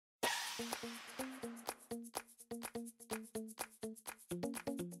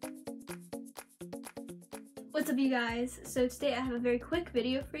What's up, you guys? So today I have a very quick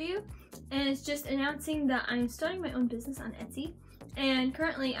video for you, and it's just announcing that I'm starting my own business on Etsy. And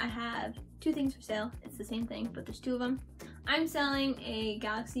currently I have two things for sale. It's the same thing, but there's two of them. I'm selling a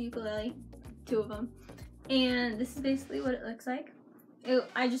Galaxy ukulele, two of them, and this is basically what it looks like.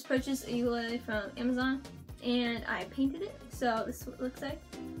 I just purchased a ukulele from Amazon and I painted it, so this is what it looks like.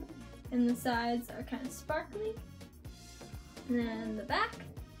 And the sides are kind of sparkly, and then the back.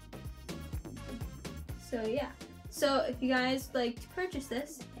 So yeah, so if you guys like to purchase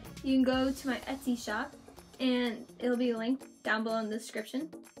this, you can go to my Etsy shop and it'll be linked down below in the description.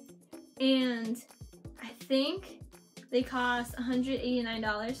 And I think they cost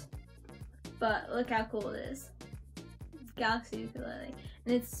 $189, but look how cool it is. It's Galaxy ukulele,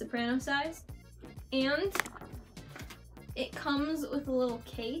 and it's soprano size, and it comes with a little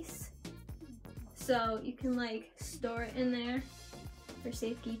case, so you can like store it in there for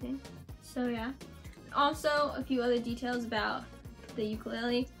safekeeping. So yeah. Also, a few other details about the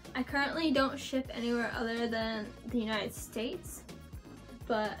ukulele. I currently don't ship anywhere other than the United States,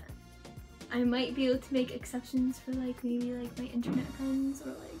 but I might be able to make exceptions for like maybe like my internet friends,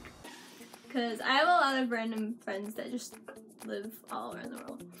 or like, because I have a lot of random friends that just live all around the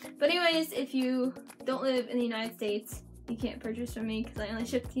world. But anyways, if you don't live in the United States, you can't purchase from me because I only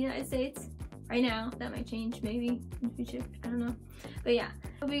ship to the United States right now. That might change maybe in the future, I don't know. But yeah,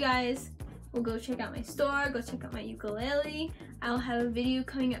 hope you guys will go check out my store, go check out my ukulele. I'll have a video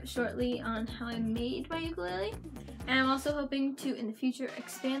coming up shortly on how I made my ukulele. And I'm also hoping to, in the future,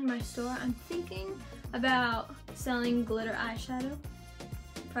 expand my store. I'm thinking about selling glitter eyeshadow,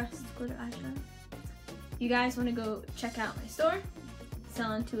 pressed glitter eyeshadow. You guys want to go check out my store,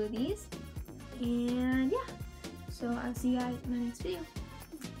 selling two of these. And yeah, so I'll see you guys in my next video.